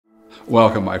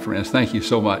Welcome, my friends. Thank you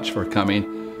so much for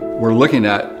coming. We're looking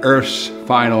at Earth's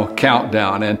final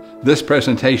countdown, and this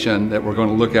presentation that we're going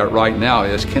to look at right now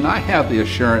is, can I have the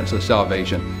assurance of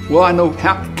salvation? Well,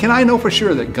 can I know for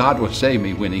sure that God will save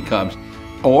me when He comes?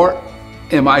 Or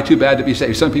am I too bad to be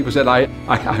saved? Some people said,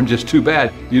 I'm just too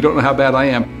bad. You don't know how bad I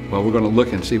am. Well, we're going to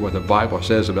look and see what the Bible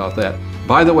says about that.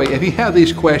 By the way, if you have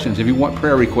these questions, if you want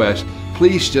prayer requests,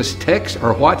 please just text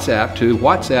or WhatsApp to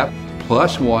WhatsApp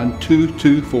 +1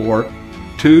 224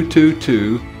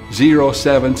 222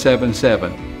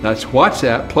 0777. That's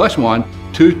WhatsApp +1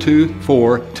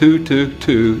 224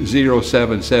 222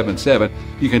 0777.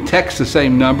 You can text the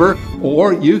same number,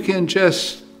 or you can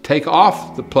just take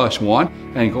off the +1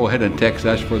 and go ahead and text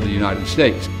us for the United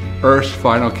States. Earth's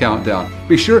final countdown.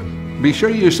 Be sure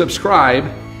you subscribe.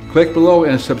 Click below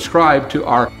and subscribe to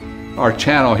our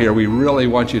channel here. We really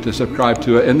want you to subscribe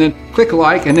to it, and then click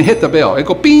like and then hit the bell.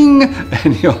 It'll go bing,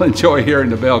 and you'll enjoy hearing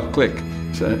the bell click.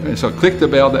 So click the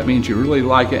bell. That means you really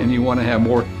like it and you want to have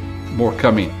more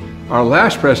coming. Our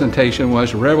last presentation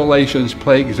was Revelation's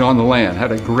plagues on the land.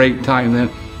 Had a great time then.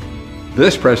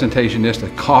 This presentation is the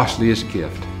costliest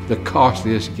gift. The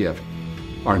costliest gift.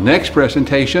 Our next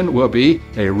presentation will be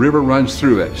A River Runs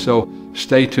Through It. So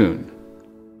stay tuned.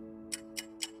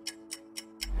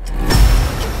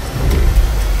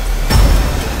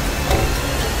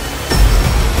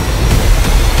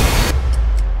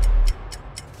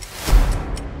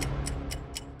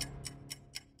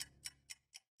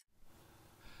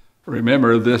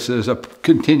 Remember, this is a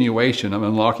continuation of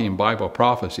Unlocking Bible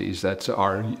Prophecies. That's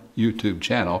our YouTube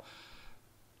channel.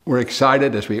 We're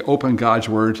excited as we open God's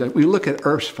words and we look at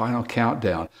Earth's final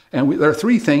countdown. And there are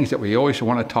three things that we always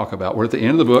want to talk about. We're at the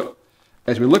end of the book.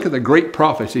 As we look at the great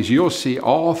prophecies, you'll see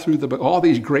all through the book, all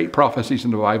these great prophecies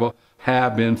in the Bible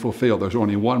have been fulfilled. There's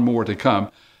only one more to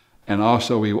come. And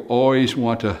also, we always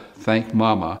want to thank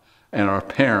Mama and our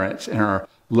parents and our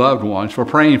loved ones for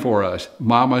praying for us.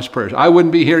 Mama's prayers. I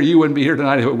wouldn't be here, you wouldn't be here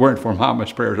tonight if it weren't for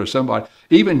Mama's prayers or somebody.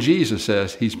 Even Jesus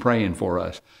says He's praying for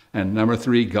us. And number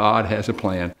three, God has a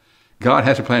plan. God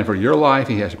has a plan for your life.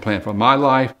 He has a plan for my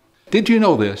life. Did you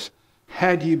know this?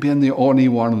 Had you been the only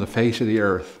one on the face of the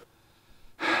earth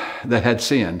that had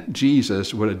sinned,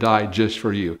 Jesus would have died just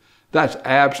for you. That's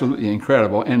absolutely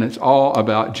incredible, and it's all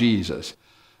about Jesus.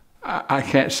 I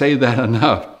can't say that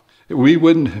enough. We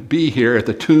wouldn't be here if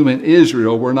the tomb in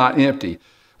Israel were not empty.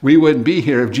 We wouldn't be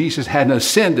here if Jesus hadn't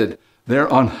ascended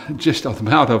there on just on the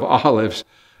Mount of Olives.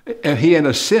 If He had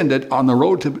ascended on the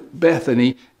road to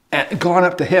Bethany and gone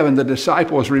up to heaven, the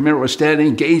disciples, remember, were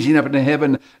standing, gazing up into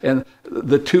heaven, and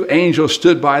the two angels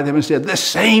stood by them and said, "This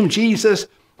same Jesus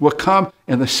will come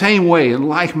in the same way, in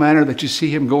like manner that you see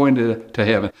Him going to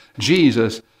heaven."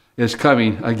 Jesus is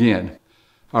coming again.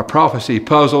 Our prophecy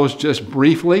puzzles, just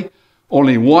briefly.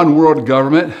 Only one world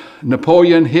government.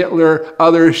 Napoleon, Hitler,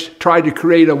 others tried to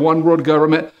create a one world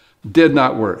government. Did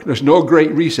not work. There's no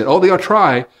great reset. Oh, they'll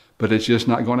try, but it's just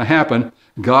not going to happen.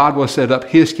 God will set up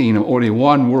His kingdom. Only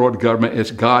one world government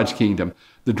is God's kingdom.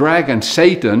 The dragon,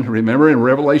 Satan, remember in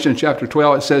Revelation chapter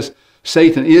 12, it says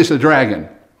Satan is the dragon,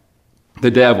 the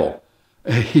devil.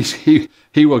 He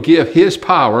will give his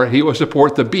power. He will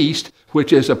support the beast,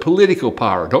 which is a political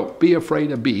power. Don't be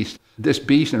afraid of beast. This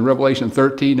beast in Revelation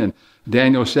 13 and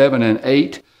Daniel 7 and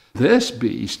 8, this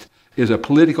beast is a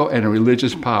political and a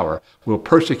religious power, will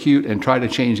persecute and try to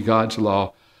change God's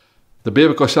law. The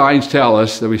biblical signs tell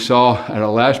us that we saw at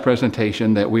our last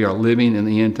presentation that we are living in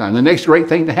the end time. The next great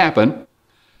thing to happen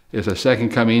is the second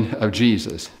coming of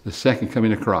Jesus, the second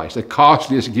coming of Christ. The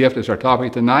costliest gift is our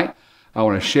topic tonight. I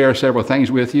want to share several things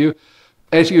with you.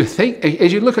 As you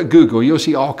look at Google, you'll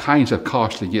see all kinds of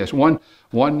costly gifts. One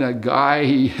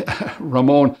guy,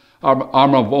 Ramon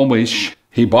Abramovich,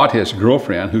 he bought his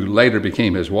girlfriend, who later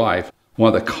became his wife,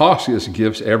 one of the costliest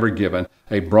gifts ever given,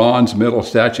 a bronze metal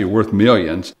statue worth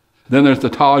millions. Then there's the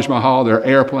Taj Mahal, there are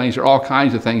airplanes, there are all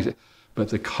kinds of things. But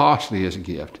the costliest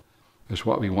gift is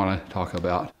what we want to talk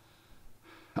about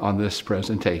on this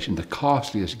presentation. The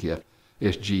costliest gift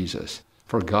is Jesus.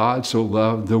 For God so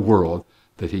loved the world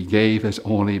that He gave His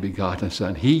only begotten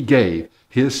Son. He gave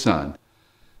His Son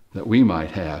that we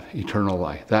might have eternal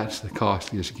life. That's the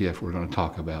costliest gift we're going to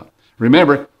talk about.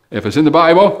 Remember, if it's in the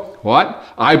Bible, what?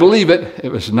 I believe it.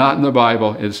 If it's not in the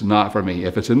Bible, it's not for me.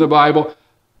 If it's in the Bible,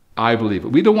 I believe it.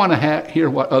 We don't want to hear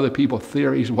what other people's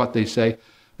theories and what they say.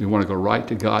 We want to go right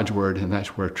to God's Word, and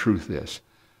that's where truth is.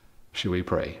 Shall we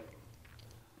pray?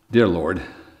 Dear Lord,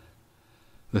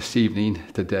 this evening,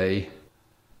 today,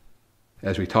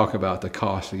 as we talk about the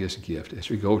costliest gift, as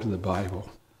we go to the Bible,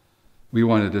 we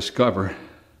want to discover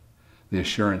the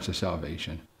assurance of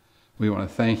salvation. We want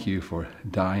to thank You for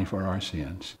dying for our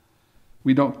sins.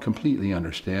 We don't completely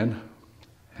understand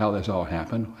how this all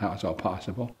happened, how it's all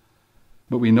possible.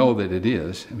 But we know that it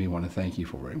is, and we want to thank you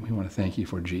for it. We want to thank you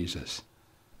for Jesus,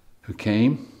 who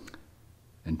came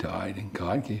and died, and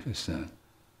God gave his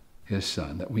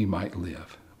son, that we might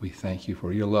live. We thank you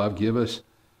for your love. Give us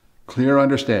clear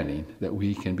understanding that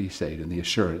we can be saved and the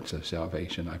assurance of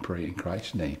salvation. I pray in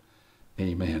Christ's name.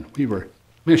 Amen. We were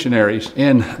missionaries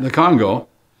in the Congo.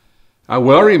 I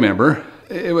well remember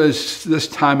it was this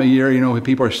time of year, when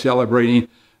people are celebrating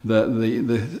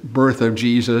the birth of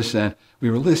Jesus, and we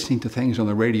were listening to things on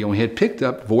the radio. We had picked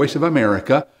up Voice of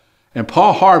America, and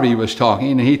Paul Harvey was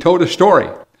talking, and he told a story,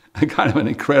 kind of an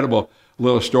incredible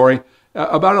little story,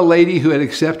 about a lady who had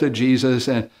accepted Jesus,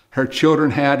 and her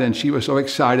children had, and she was so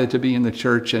excited to be in the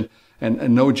church and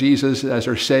know Jesus as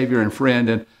her Savior and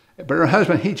friend. But her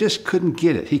husband, he just couldn't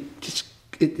get it. It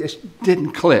just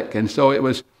didn't click. And so it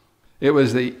was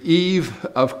the eve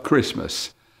of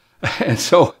Christmas. And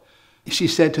so she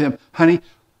said to him, honey,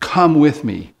 come with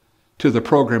me to the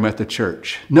program at the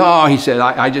church. No, he said,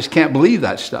 I just can't believe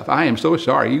that stuff. I am so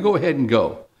sorry. You go ahead and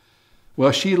go.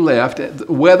 Well, she left. The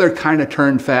weather kind of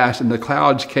turned fast, and the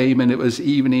clouds came, and it was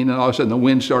evening, and all of a sudden the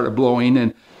wind started blowing,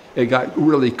 and it got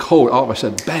really cold. All of a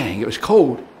sudden, bang, it was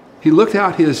cold. He looked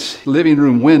out his living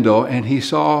room window, and he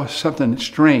saw something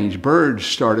strange. Birds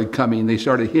started coming. They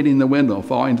started hitting the window,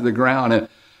 falling to the ground,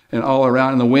 and all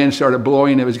around, and the wind started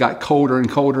blowing. It got colder and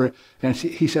colder, and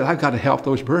he said, I've got to help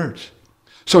those birds.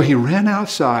 So he ran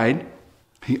outside.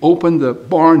 He opened the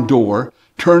barn door,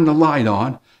 turned the light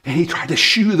on, and he tried to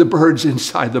shoo the birds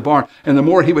inside the barn. And the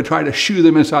more he would try to shoo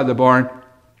them inside the barn,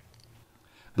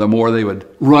 the more they would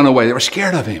run away. They were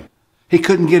scared of him. He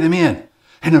couldn't get them in.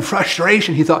 And in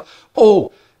frustration, he thought,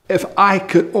 oh, if I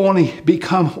could only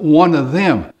become one of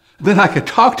them, then I could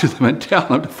talk to them and tell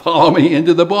them to follow me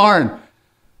into the barn.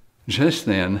 Just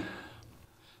then,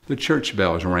 the church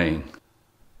bells rang,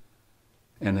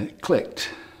 and it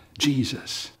clicked.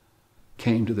 Jesus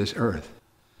came to this earth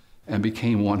and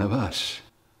became one of us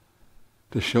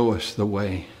to show us the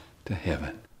way to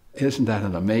heaven. Isn't that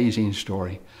an amazing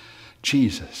story?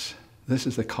 Jesus, this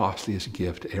is the costliest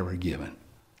gift ever given.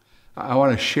 I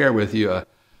want to share with you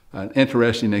an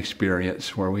interesting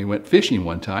experience where we went fishing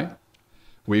one time.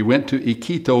 We went to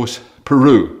Iquitos,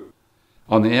 Peru,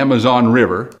 on the Amazon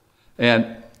River.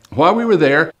 And while we were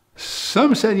there,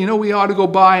 some said, we ought to go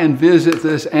by and visit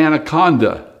this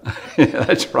anaconda.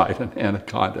 That's right, an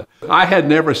anaconda. I had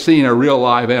never seen a real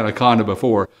live anaconda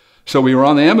before. So we were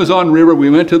on the Amazon River. We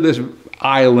went to this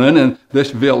island and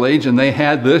this village, and they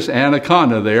had this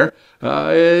anaconda there.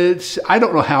 I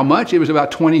don't know how much. It was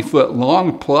about 20 foot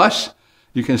long plus.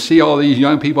 You can see all these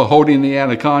young people holding the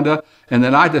anaconda. And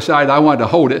then I decided I wanted to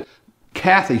hold it.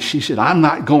 Kathy, she said, I'm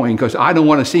not going because I don't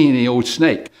want to see any old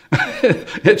snake.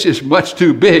 It's just much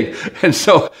too big. And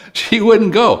so she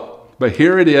wouldn't go. But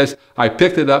here it is. I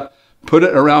picked it up, put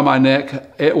it around my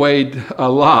neck. It weighed a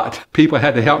lot. People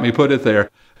had to help me put it there.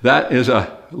 That is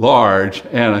a large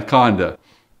anaconda.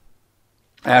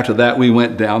 After that, we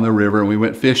went down the river and we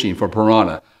went fishing for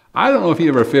piranha. I don't know if you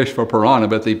ever fished for piranha,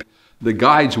 but the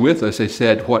guides with us, they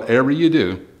said, whatever you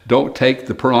do, don't take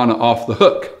the piranha off the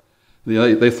hook.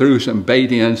 They threw some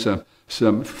bait in,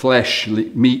 some flesh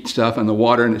meat stuff in the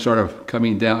water, and it started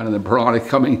coming down, and the piranha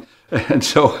coming. And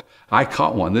so I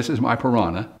caught one. This is my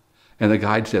piranha. And the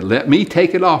guide said, let me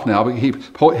take it off now. But he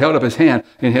held up his hand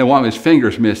and had one of his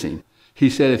fingers missing. He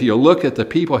said, if you look at the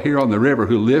people here on the river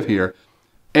who live here,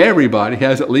 everybody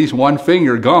has at least one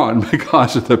finger gone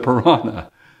because of the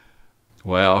piranha.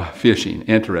 Well, fishing,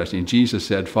 interesting. Jesus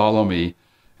said, follow me,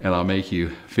 and I'll make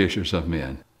you fishers of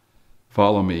men.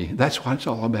 Follow me. That's what it's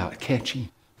all about, catching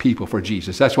people for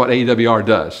Jesus. That's what AWR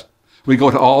does. We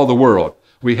go to all the world.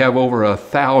 We have over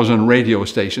 1,000 radio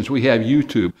stations. We have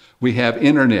YouTube. We have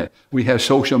internet. We have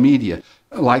social media.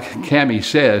 Like Cammie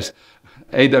says,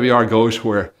 AWR goes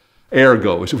where air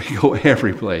goes. We go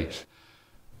every place.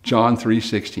 John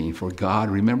 3:16, for God,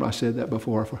 remember I said that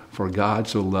before, for God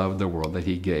so loved the world that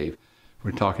he gave.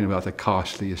 We're talking about the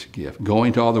costliest gift.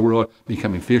 Going to all the world,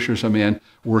 becoming fishers of men,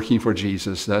 working for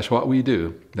Jesus. That's what we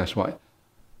do. That's what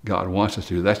God wants us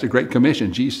to do. That's the Great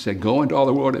Commission. Jesus said, go into all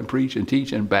the world and preach and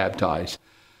teach and baptize.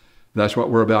 That's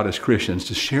what we're about as Christians,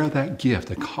 to share that gift,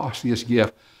 the costliest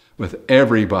gift, with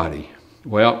everybody.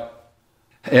 Well,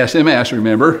 SMS,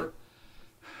 remember,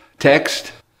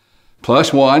 text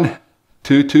 +1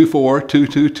 224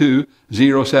 222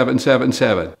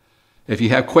 0777. If you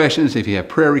have questions, if you have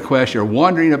prayer requests, you're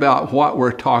wondering about what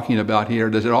we're talking about here,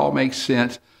 does it all make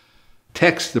sense?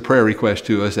 Text the prayer request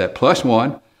to us at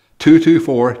 +1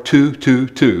 224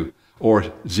 222 or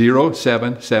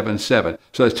 0777.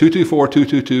 So that's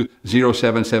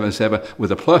 224-222-0777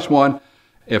 with a +1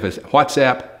 if it's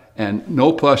WhatsApp and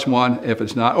no +1 if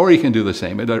it's not, or you can do the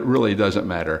same. It really doesn't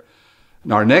matter.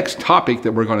 Now, our next topic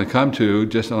that we're going to come to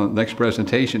just on the next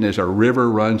presentation is a river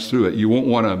runs through it. You won't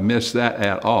want to miss that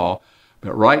at all.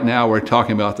 But right now we're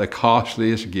talking about the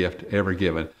costliest gift ever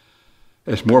given.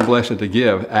 It's more blessed to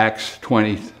give, Acts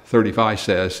 20:35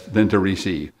 says, than to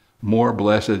receive. More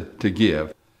blessed to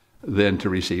give than to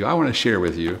receive. I want to share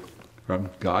with you from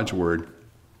God's Word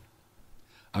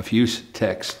a few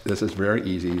texts. This is very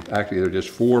easy. Actually, there are just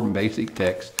 4 basic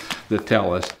texts that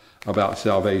tell us about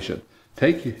salvation.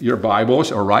 Take your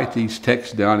Bibles or write these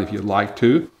texts down if you'd like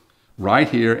to. Right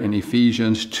here in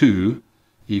Ephesians 2,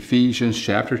 Ephesians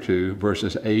chapter 2,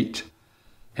 verses 8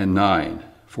 and 9.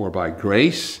 For by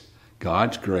grace,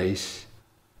 God's grace,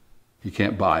 you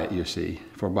can't buy it, you see.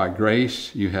 For by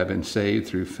grace you have been saved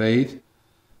through faith,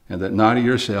 and that not of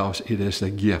yourselves, it is the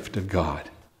gift of God.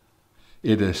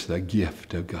 It is the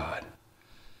gift of God.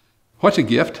 What's a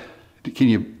gift? Can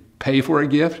you pay for a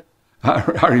gift?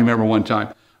 I remember one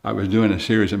time I was doing a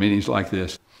series of meetings like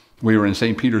this. We were in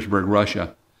St. Petersburg,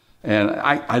 Russia. And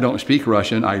I don't speak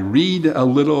Russian. I read a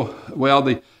little, well,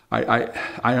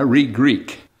 I read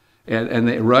Greek. And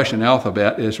the Russian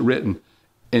alphabet is written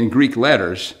in Greek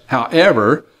letters.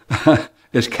 However,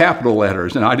 it's capital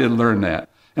letters, and I didn't learn that.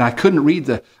 And I couldn't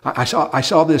read I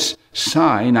saw this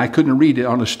sign, I couldn't read it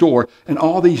on the store, and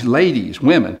all these ladies,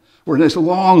 women, were in this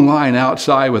long line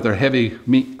outside with their heavy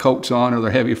mink coats on or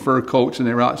their heavy fur coats, and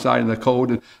they were outside in the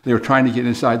cold, and they were trying to get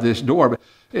inside this door, but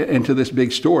into this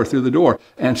big store through the door.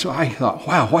 And so I thought,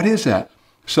 wow, what is that?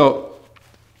 So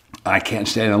I can't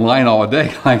stand in line all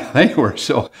day like they were.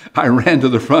 So I ran to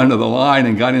the front of the line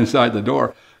and got inside the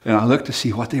door, and I looked to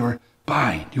see what they were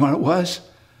buying. Do you know what it was?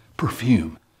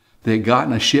 Perfume. They had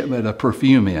gotten a shipment of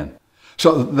perfume in.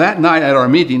 So that night at our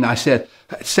meeting, I said,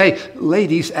 say,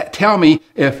 ladies, tell me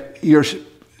if your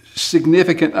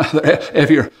significant other,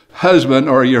 if your husband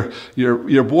or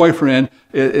your boyfriend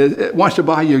wants to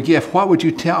buy you a gift, what would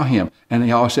you tell him? And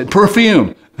they all said,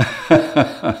 perfume.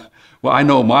 Well, I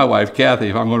know my wife, Kathy,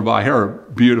 if I'm going to buy her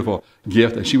a beautiful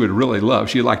gift that she would really love,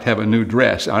 she'd like to have a new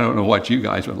dress. I don't know what you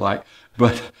guys would like,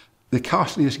 but the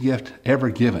costliest gift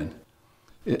ever given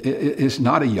is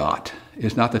not a yacht.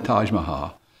 It's not the Taj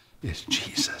Mahal. It's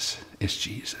Jesus. It's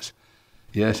Jesus.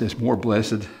 Yes, it's more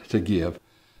blessed to give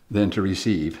than to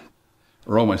receive.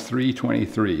 Romans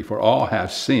 3:23, for all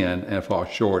have sinned and fall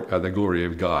short of the glory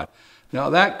of God. Now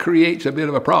that creates a bit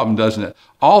of a problem, doesn't it?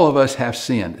 All of us have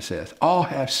sinned, it says. All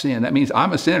have sinned. That means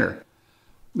I'm a sinner.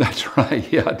 That's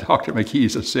right. Yeah, Dr.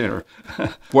 McKey's a sinner.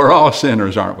 We're all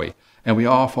sinners, aren't we? And we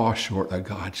all fall short of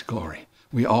God's glory.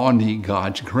 We all need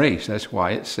God's grace. That's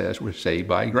why it says we're saved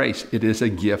by grace. It is a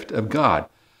gift of God.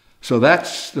 So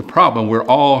that's the problem. We're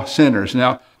all sinners.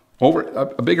 Now,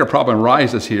 a bigger problem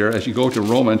rises here as you go to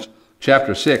Romans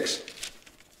chapter 6.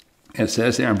 It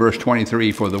says there in verse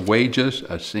 23, for the wages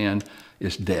of sin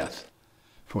is death.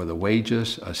 For the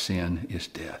wages of sin is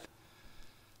death.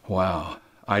 Wow,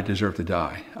 I deserve to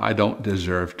die. I don't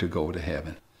deserve to go to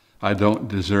heaven. I don't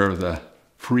deserve the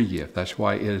free gift. That's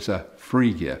why it is a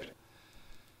free gift.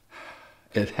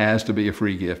 It has to be a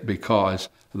free gift because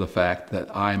of the fact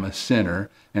that I'm a sinner,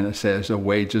 and it says the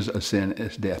wages of sin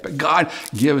is death. But God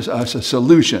gives us a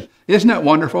solution. Isn't that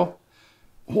wonderful?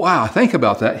 Wow, think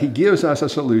about that. He gives us a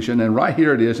solution, and right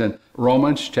here it is in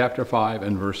Romans chapter 5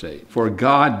 and verse 8. For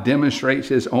God demonstrates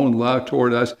his own love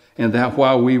toward us, and that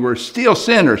while we were still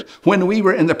sinners, when we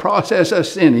were in the process of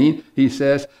sinning, he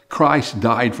says, Christ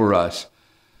died for us.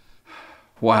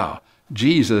 Wow,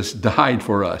 Jesus died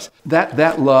for us.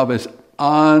 That love is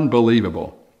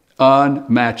unbelievable,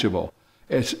 unmatchable.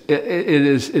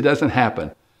 It doesn't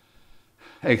happen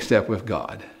except with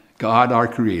God. God, our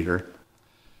Creator.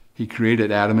 He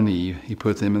created Adam and Eve. He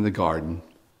put them in the garden.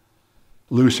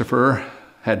 Lucifer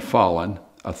had fallen.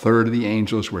 A third of the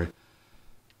angels were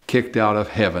kicked out of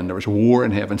heaven. There was war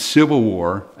in heaven, civil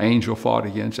war. Angel fought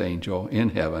against angel in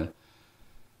heaven.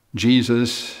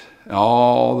 Jesus,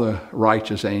 all the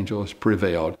righteous angels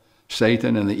prevailed.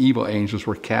 Satan and the evil angels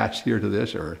were cast here to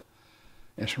this earth.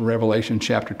 It's Revelation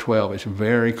chapter 12. It's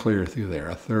very clear through there.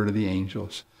 A third of the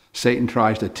angels. Satan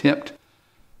tries to tempt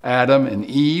Adam and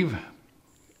Eve.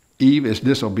 Eve is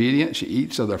disobedient. She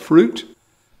eats of the fruit.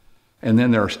 And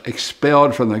then they're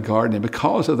expelled from the garden. And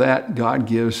because of that, God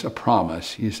gives a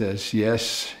promise. He says,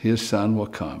 yes, his son will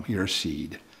come, your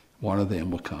seed. One of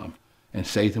them will come. And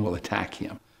Satan will attack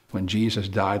him. When Jesus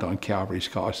died on Calvary's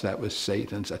cross, that was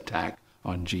Satan's attack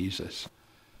on Jesus.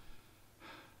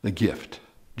 The gift,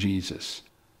 Jesus.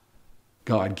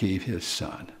 God gave his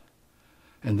son.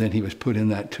 And then he was put in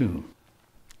that tomb.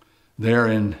 There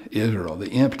in Israel,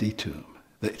 the empty tomb.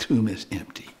 The tomb is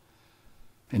empty.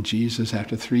 And Jesus,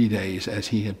 after 3 days, as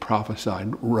he had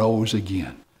prophesied, rose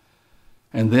again.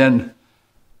 And then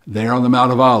there on the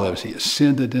Mount of Olives, he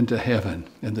ascended into heaven.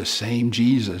 And the same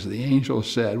Jesus, the angel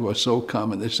said, will so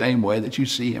come in the same way that you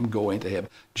see him go into heaven.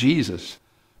 Jesus,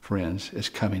 friends, is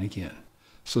coming again.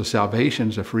 So salvation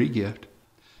is a free gift.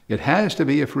 It has to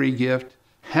be a free gift.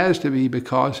 Has to be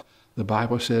because the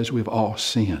Bible says we've all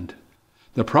sinned.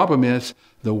 The problem is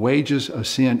the wages of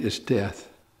sin is death.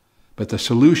 But the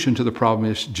solution to the problem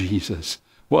is Jesus.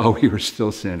 While we were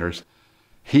still sinners,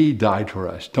 he died for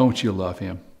us. Don't you love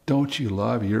him? Don't you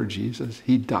love your Jesus?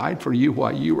 He died for you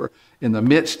while you were in the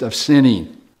midst of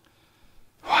sinning.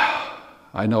 Wow.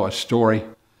 I know a story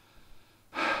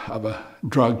of a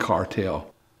drug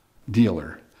cartel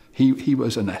dealer. He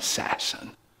was an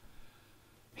assassin.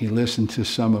 He listened to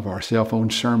some of our cell phone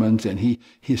sermons, and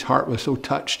his heart was so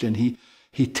touched, and he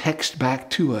texted back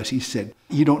to us. He said,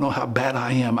 you don't know how bad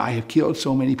I am. I have killed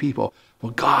so many people.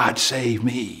 Well, God save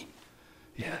me.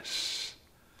 Yes.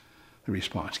 The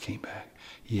response came back.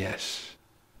 Yes.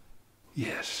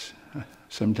 Yes.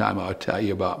 Sometime I'll tell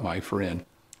you about my friend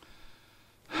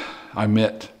I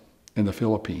met in the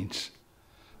Philippines.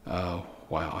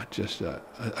 Wow, just a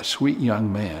sweet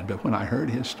young man. But when I heard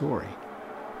his story,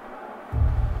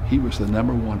 he was the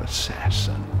 #1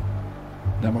 assassin.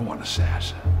 #1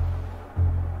 assassin.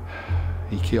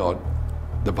 He killed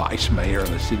the vice mayor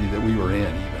in the city that we were in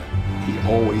even. He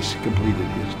always completed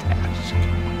his task.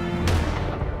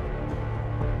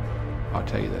 I'll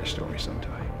tell you that story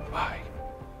sometime. Why?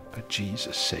 But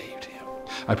Jesus saved him.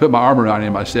 I put my arm around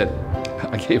him. I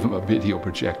gave him a video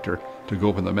projector to go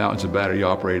up in the mountains of battery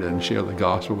operated and share the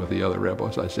gospel with the other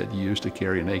rebels. I said, you used to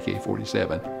carry an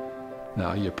AK-47.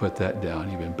 Now you put that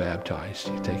down. You've been baptized.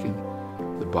 You've taken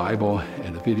the Bible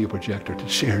and the video projector to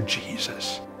share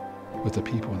Jesus with the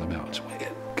people in the mountains.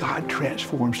 God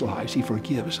transforms lives. He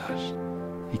forgives us.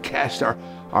 He casts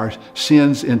our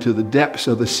sins into the depths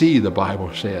of the sea, the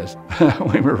Bible says.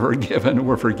 When we're forgiven,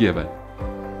 we're forgiven.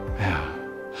 Yeah.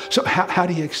 So how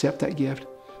do you accept that gift?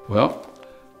 Well,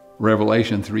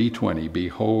 Revelation 3:20,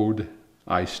 behold,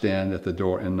 I stand at the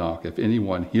door and knock. If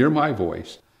anyone hear my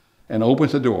voice and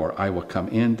opens the door, I will come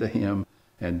into him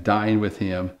and dine with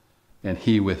him and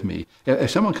he with me. If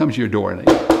someone comes to your door and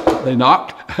they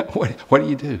knocked, what do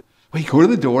you do? Well, you go to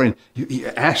the door and you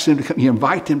ask them to come, you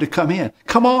invite them to come in.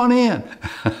 Come on in.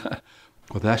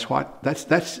 Well,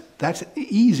 that's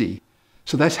easy.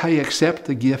 So that's how you accept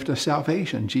the gift of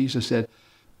salvation. Jesus said,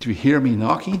 do you hear me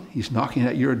knocking? He's knocking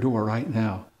at your door right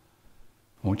now.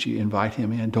 Won't you invite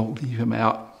him in? Don't leave him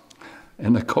out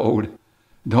in the cold.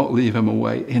 Don't leave him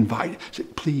away. Invite him. Say,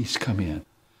 please come in.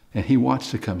 And he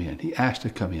wants to come in. He asks to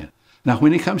come in. Now,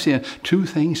 when he comes in, two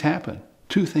things happen.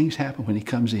 Two things happen when he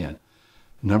comes in.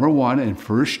 Number one, in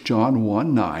 1 John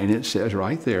 1:9, it says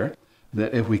right there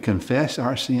that if we confess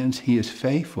our sins, he is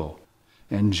faithful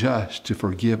and just to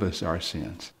forgive us our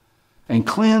sins and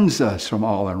cleanse us from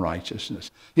all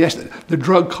unrighteousness. Yes, the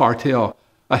drug cartel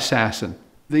assassin,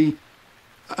 the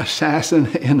assassin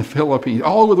in the Philippines,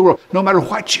 all over the world, no matter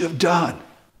what you have done,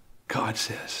 God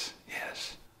says,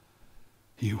 yes,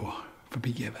 you are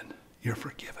forgiven. You're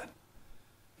forgiven.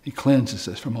 He cleanses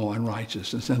us from all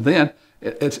unrighteousness. And then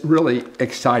it's really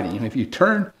exciting. If you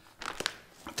turn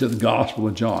to the Gospel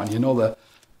of John, you know the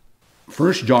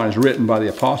 1 John is written by the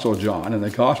Apostle John, and the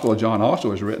Gospel of John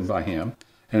also is written by him.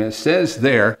 And it says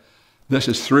there, this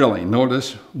is thrilling.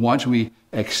 Notice, once we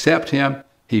accept him,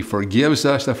 he forgives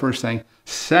us, the first thing.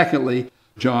 Secondly,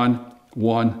 John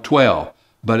 1:12.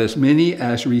 But as many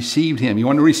as received him. You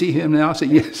want to receive him now? Say,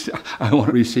 yes, I want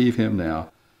to receive him now.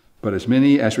 But as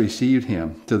many as received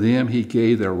him, to them he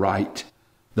gave the right,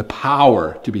 the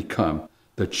power to become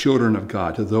the children of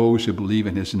God, to those who believe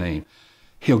in his name.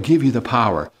 He'll give you the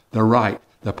power, the right,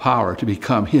 the power to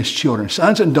become his children,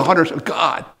 sons and daughters of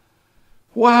God.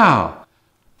 Wow.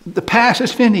 The past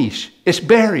is finished. It's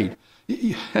buried.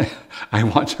 I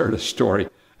once heard a story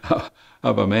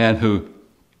of a man who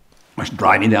was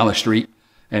driving down the street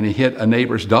and he hit a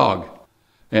neighbor's dog.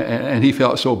 And he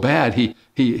felt so bad, he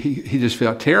just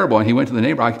felt terrible. And he went to the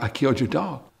neighbor, I killed your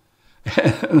dog.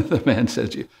 And the man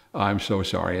says, I'm so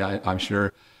sorry. I'm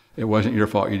sure it wasn't your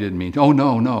fault. You didn't mean to. Oh,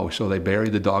 no. So they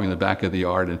buried the dog in the back of the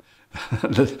yard. And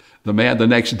the man the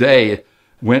next day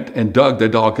went and dug the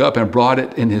dog up and brought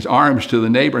it in his arms to the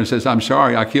neighbor and says, I'm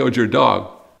sorry, I killed your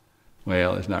dog.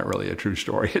 Well, it's not really a true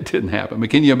story. It didn't happen.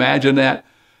 But can you imagine that?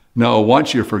 No,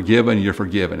 once you're forgiven, you're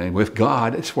forgiven. And with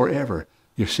God, it's forever.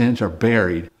 Your sins are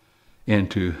buried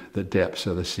into the depths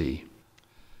of the sea.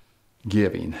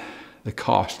 Giving. the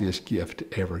costliest gift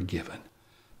ever given.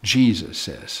 Jesus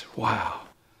says, wow,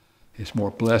 it's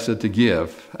more blessed to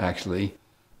give, actually,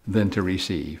 than to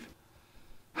receive.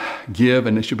 Give,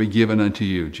 and it shall be given unto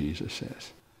you, Jesus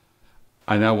says.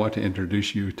 I now want to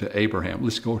introduce you to Abraham.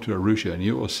 Let's go to Arusha, and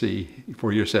you will see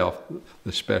for yourself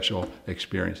the special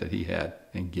experience that he had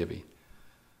in giving.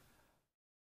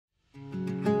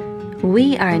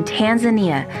 We are in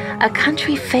Tanzania, a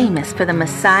country famous for the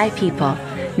Maasai people,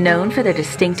 known for their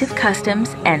distinctive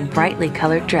customs and brightly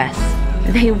colored dress.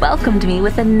 They welcomed me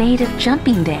with a native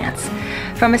jumping dance.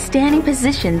 From a standing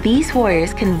position, these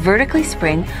warriors can vertically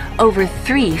spring over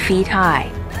 3 feet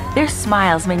high. Their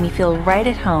smiles made me feel right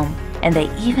at home, and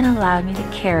they even allowed me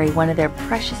to carry one of their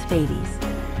precious babies.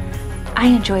 I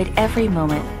enjoyed every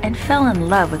moment and fell in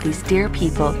love with these dear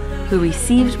people who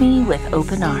received me with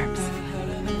open arms.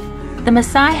 The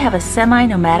Maasai have a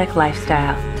semi-nomadic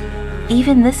lifestyle.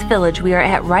 Even this village we are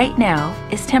at right now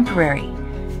is temporary.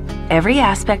 Every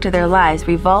aspect of their lives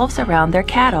revolves around their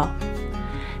cattle.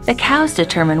 The cows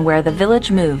determine where the village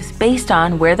moves based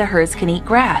on where the herds can eat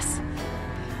grass.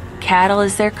 Cattle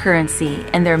is their currency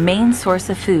and their main source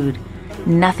of food.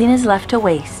 Nothing is left to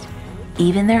waste.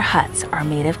 Even their huts are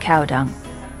made of cow dung.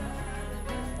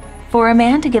 For a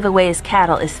man to give away his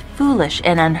cattle is foolish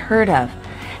and unheard of.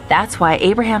 That's why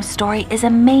Abraham's story is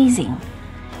amazing.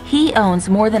 He owns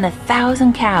more than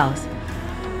 1,000 cows.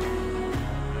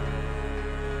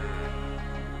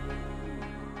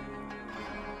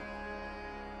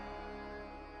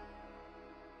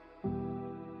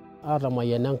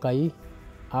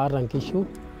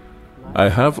 I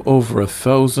have over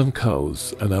 1,000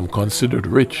 cows, and I'm considered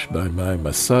rich by my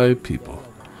Maasai people.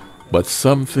 But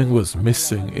something was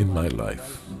missing in my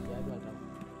life.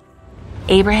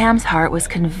 Abraham's heart was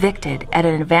convicted at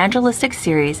an evangelistic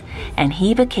series, and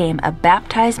he became a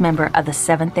baptized member of the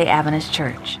Seventh-day Adventist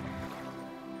Church.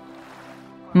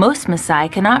 Most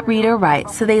Maasai cannot read or write,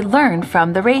 so they learned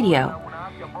from the radio.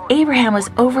 Abraham was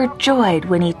overjoyed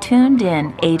when he tuned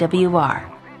in AWR.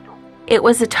 It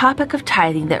was the topic of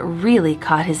tithing that really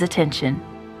caught his attention.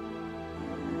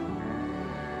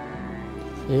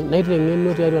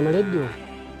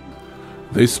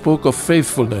 They spoke of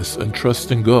faithfulness and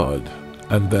trust in God,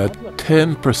 and that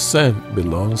 10%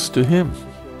 belongs to Him.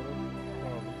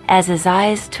 As his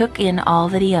eyes took in all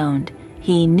that he owned,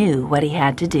 he knew what he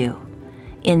had to do.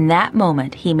 In that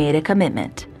moment, he made a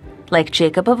commitment. Like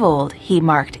Jacob of old, he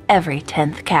marked every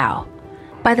 10th cow.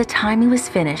 By the time he was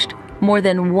finished, more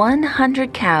than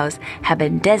 100 cows had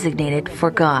been designated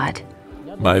for God.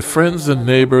 My friends and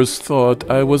neighbors thought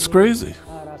I was crazy.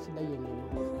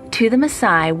 To the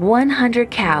Maasai,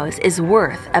 100 cows is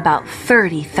worth about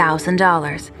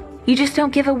 $30,000. You just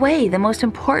don't give away the most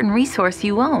important resource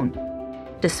you own.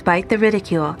 Despite the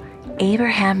ridicule,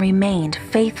 Abraham remained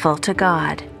faithful to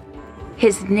God.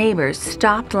 His neighbors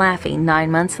stopped laughing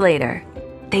 9 months later.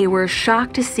 They were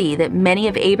shocked to see that many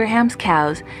of Abraham's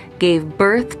cows gave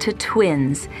birth to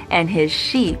twins and his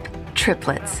sheep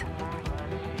triplets.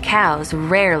 Cows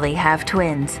rarely have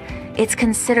twins. It's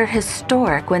considered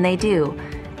historic when they do.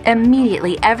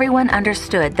 Immediately, everyone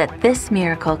understood that this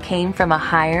miracle came from a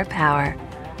higher power.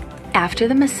 After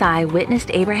the Maasai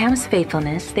witnessed Abraham's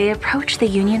faithfulness, they approached the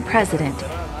Union president,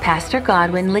 Pastor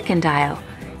Godwin Lickendile,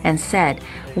 and said,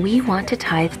 "We want to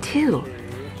tithe too."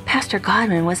 Pastor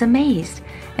Godwin was amazed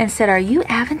and said, "Are you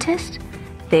Adventist?"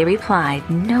 They replied,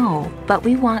 "No, but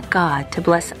we want God to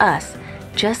bless us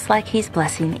just like He's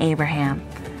blessing Abraham."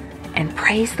 And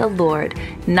praise the Lord,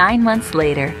 9 months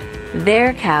later,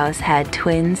 their cows had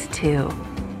twins too.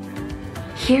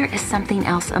 Here is something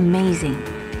else amazing.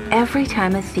 Every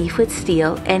time a thief would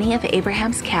steal any of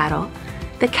Abraham's cattle,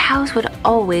 the cows would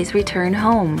always return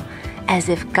home, as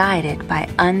if guided by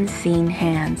unseen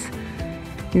hands.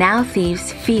 Now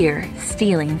thieves fear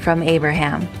stealing from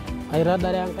Abraham.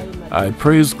 I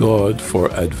praise God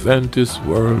for Adventist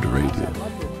World Radio.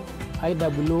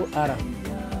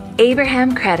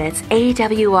 Abraham credits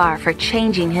AWR for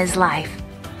changing his life.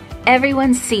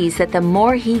 Everyone sees that the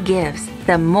more he gives,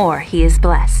 the more he is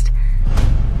blessed.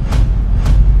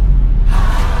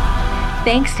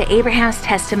 Thanks to Abraham's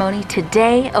testimony,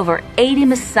 today over 80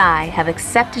 Maasai have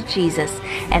accepted Jesus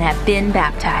and have been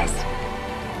baptized.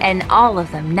 And all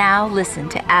of them now listen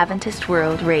to Adventist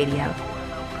World Radio.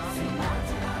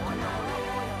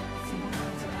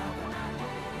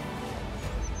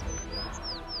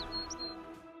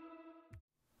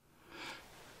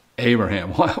 Abraham,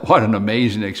 what an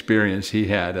amazing experience he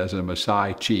had as a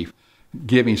Maasai chief,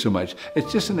 giving so much.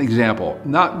 It's just an example,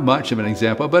 not much of an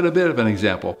example, but a bit of an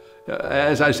example.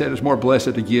 As I said, it's more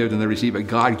blessed to give than to receive, but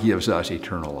God gives us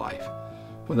eternal life.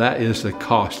 Well, that is the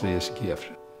costliest gift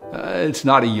It's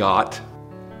not a yacht.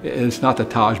 It's not the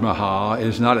Taj Mahal.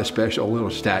 It's not a special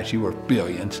little statue worth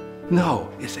billions. No,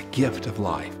 it's a gift of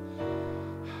life.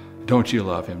 Don't you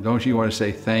love him? Don't you want to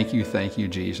say, thank you,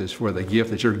 Jesus, for the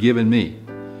gift that you're giving me,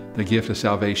 the gift of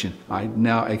salvation. I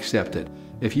now accept it.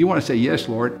 If you want to say, yes,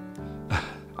 Lord,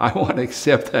 I want to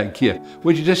accept that gift,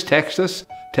 would you just text us?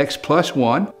 Text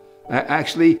 +1.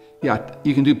 Actually, yeah,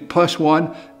 you can do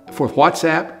 +1 for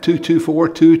WhatsApp,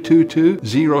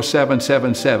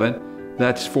 224-222-0777.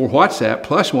 That's for WhatsApp,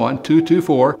 +1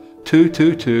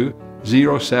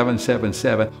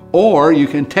 224-222-0777. Or you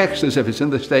can text us if it's in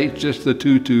the States, just the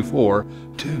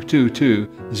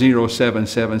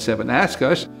 224-222-0777. Ask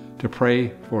us to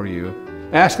pray for you.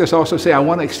 Ask us also, say, I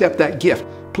want to accept that gift.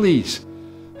 Please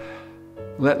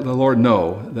let the Lord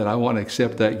know that I want to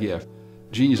accept that gift.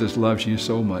 Jesus loves you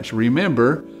so much.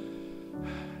 Remember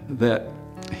that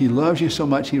he loves you so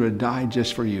much, he would die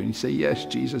just for you. And you say, yes,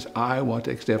 Jesus, I want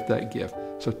to accept that gift.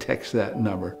 So text that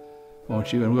number,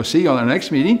 won't you? And we'll see you on our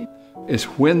next meeting. It's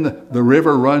when the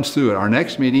river runs through it. Our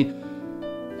next meeting,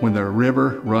 when the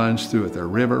river runs through it. The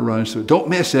river runs through it. Don't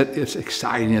miss it. It's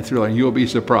exciting and thrilling. You'll be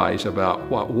surprised about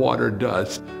what water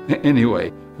does.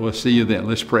 Anyway, we'll see you then.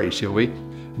 Let's pray, shall we?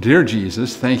 Dear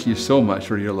Jesus, thank you so much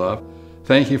for your love.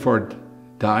 Thank you for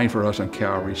dying for us on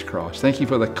Calvary's cross. Thank you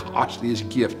for the costliest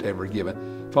gift ever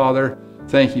given. Father,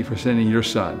 thank you for sending your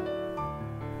Son.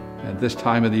 At this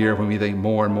time of the year when we think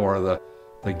more and more of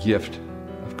the gift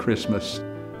of Christmas,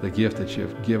 the gift that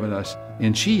you've given us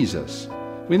in Jesus.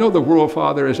 We know the world,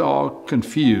 Father, is all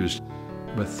confused,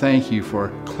 but thank you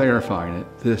for clarifying it.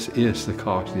 This is the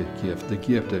costliest gift, the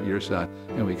gift of your Son.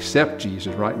 And we accept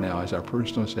Jesus right now as our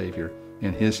personal Savior.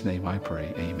 In his name I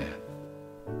pray, amen.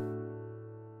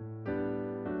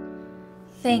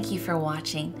 Thank you for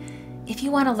watching. If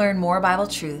you want to learn more Bible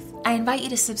truth, I invite you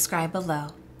to subscribe below.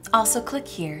 Also click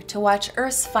here to watch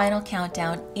Earth's Final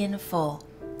Countdown in full.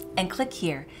 And click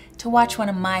here to watch one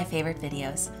of my favorite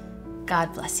videos.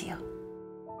 God bless you.